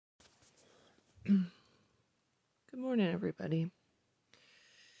Good morning, everybody.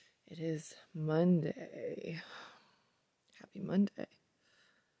 It is Monday. Happy Monday.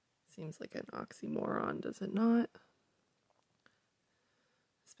 Seems like an oxymoron, does it not?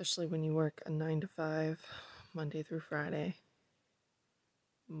 Especially when you work a 9 to 5, Monday through Friday.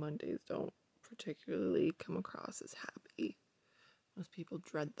 Mondays don't particularly come across as happy. Most people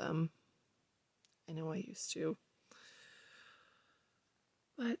dread them. I know I used to.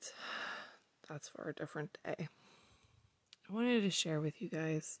 But that's for a different day. I wanted to share with you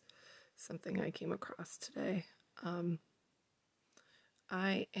guys something I came across today.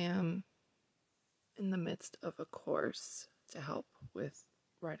 I am in the midst of a course to help with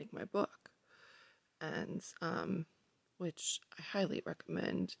writing my book, and which I highly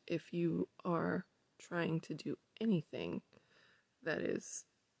recommend if you are trying to do anything that is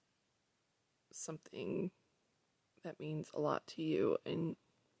something that means a lot to you. And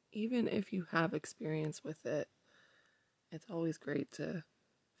even if you have experience with it, it's always great to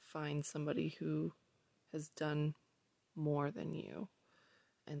find somebody who has done more than you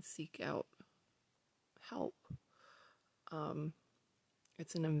and seek out help.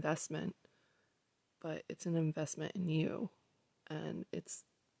 It's an investment, but it's an investment in you, and it's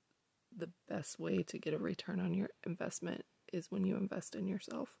the best way to get a return on your investment is when you invest in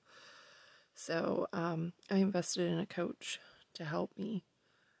yourself. So I invested in a coach to help me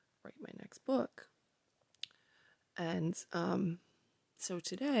write my next book. And so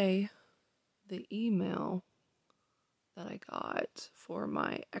today, the email that I got for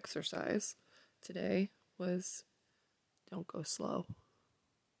my exercise today was, don't go slow.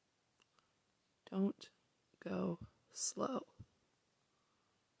 Don't go slow.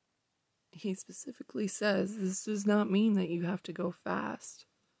 He specifically says this does not mean that you have to go fast.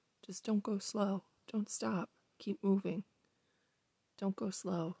 Just don't go slow. Don't stop. Keep moving. Don't go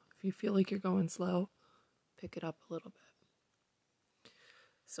slow. If you feel like you're going slow, pick it up a little bit.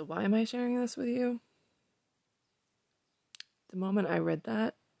 So why am I sharing this with you? The moment I read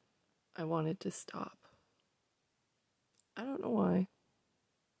that, I wanted to stop. I don't know why,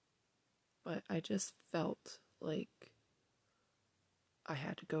 but I just felt like I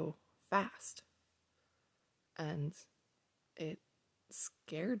had to go fast. And it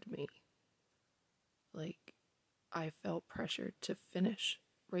scared me. Like, I felt pressured to finish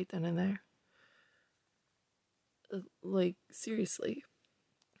right then and there. Like, seriously,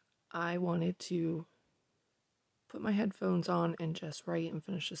 I wanted to put my headphones on and just write and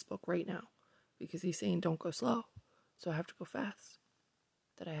finish this book right now, because he's saying don't go slow, so I have to go fast,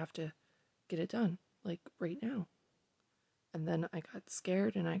 that I have to get it done, like, right now. And then I got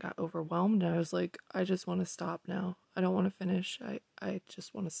scared and I got overwhelmed, and I was like, I just want to stop now. I don't want to finish. I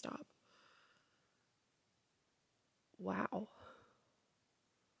just want to stop. Wow.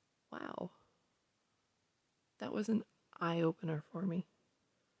 That was an eye-opener for me,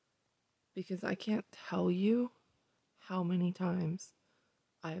 because I can't tell you how many times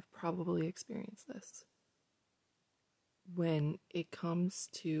I have probably experienced this. When it comes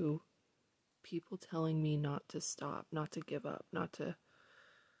to people telling me not to stop, not to give up, not to,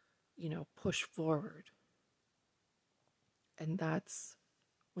 push forward. And that's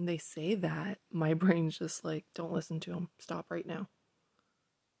when they say that, my brain's just like, don't listen to them. Stop right now.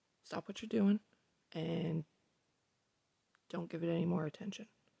 Stop what you're doing and don't give it any more attention.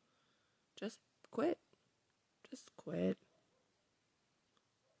 Just quit. Just quit.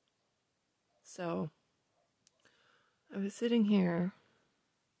 So I was sitting here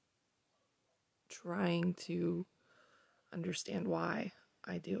trying to understand why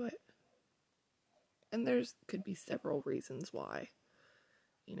I do it. And there's could be several reasons why.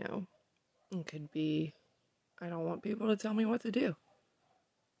 It could be I don't want people to tell me what to do.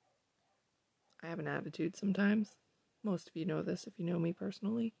 I have an attitude sometimes. Most of you know this if you know me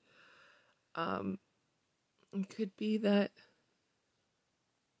personally. It could be that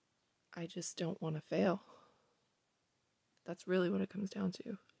I just don't want to fail. That's really what it comes down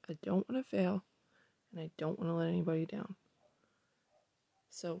to. I don't want to fail, and I don't want to let anybody down.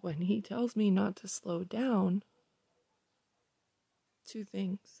 So when he tells me not to slow down, two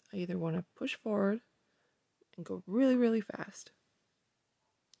things. I either want to push forward and go really, really fast,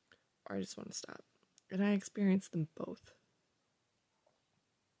 or I just want to stop. And I experience them both.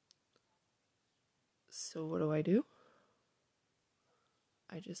 So what do?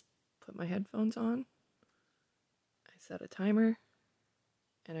 I just put my headphones on, I set a timer,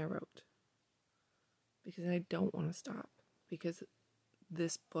 and I wrote. Because I don't want to stop. Because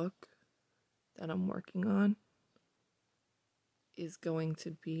this book that I'm working on is going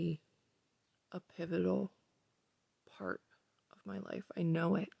to be a pivotal part of my life. I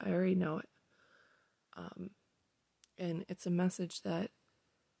know it. I already know it. And it's a message that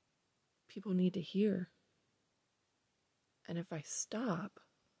people need to hear. And if I stop,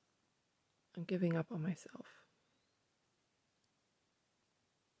 I'm giving up on myself.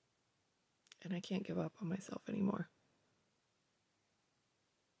 And I can't give up on myself anymore.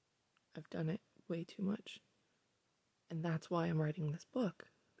 I've done it way too much. And that's why I'm writing this book,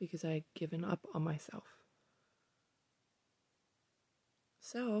 because I'd given up on myself.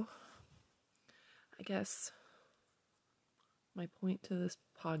 So, I guess my point to this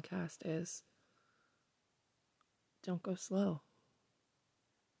podcast is don't go slow.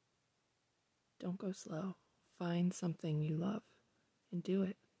 Don't go slow. Find something you love and do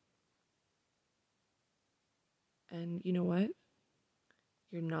it. And you know what?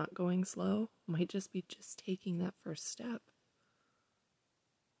 You're not going slow. Might just be taking that first step.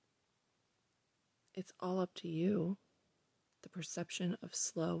 It's all up to you. The perception of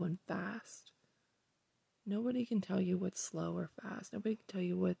slow and fast. Nobody can tell you what's slow or fast. Nobody can tell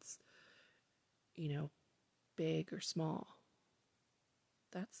you what's, big or small.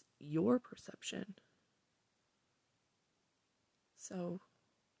 That's your perception. So,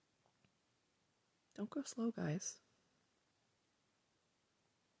 don't go slow, guys.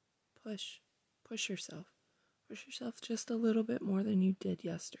 Push yourself. Push yourself just a little bit more than you did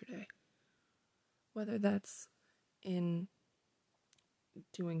yesterday. Whether that's in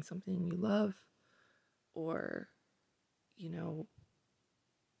doing something you love or,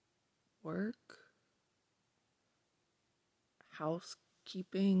 work,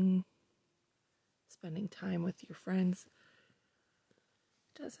 housekeeping, spending time with your friends.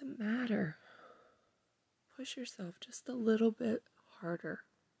 It doesn't matter. Push yourself just a little bit harder.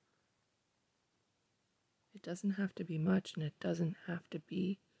 It doesn't have to be much, and it doesn't have to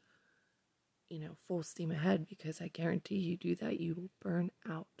be, full steam ahead, because I guarantee you do that, you will burn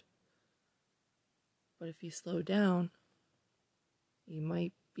out. But if you slow down, you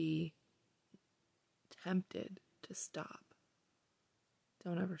might be tempted to stop.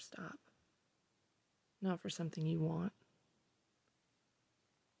 Don't ever stop. Not for something you want.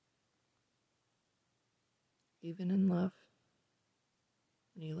 Even in love,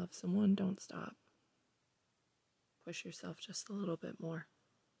 when you love someone, don't stop. Push yourself just a little bit more.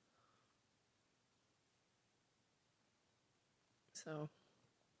 So,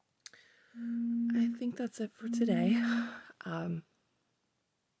 I think that's it for today.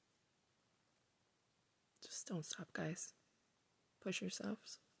 Just don't stop, guys. Push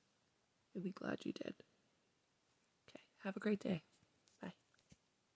yourselves. You'll be glad you did. Okay, have a great day.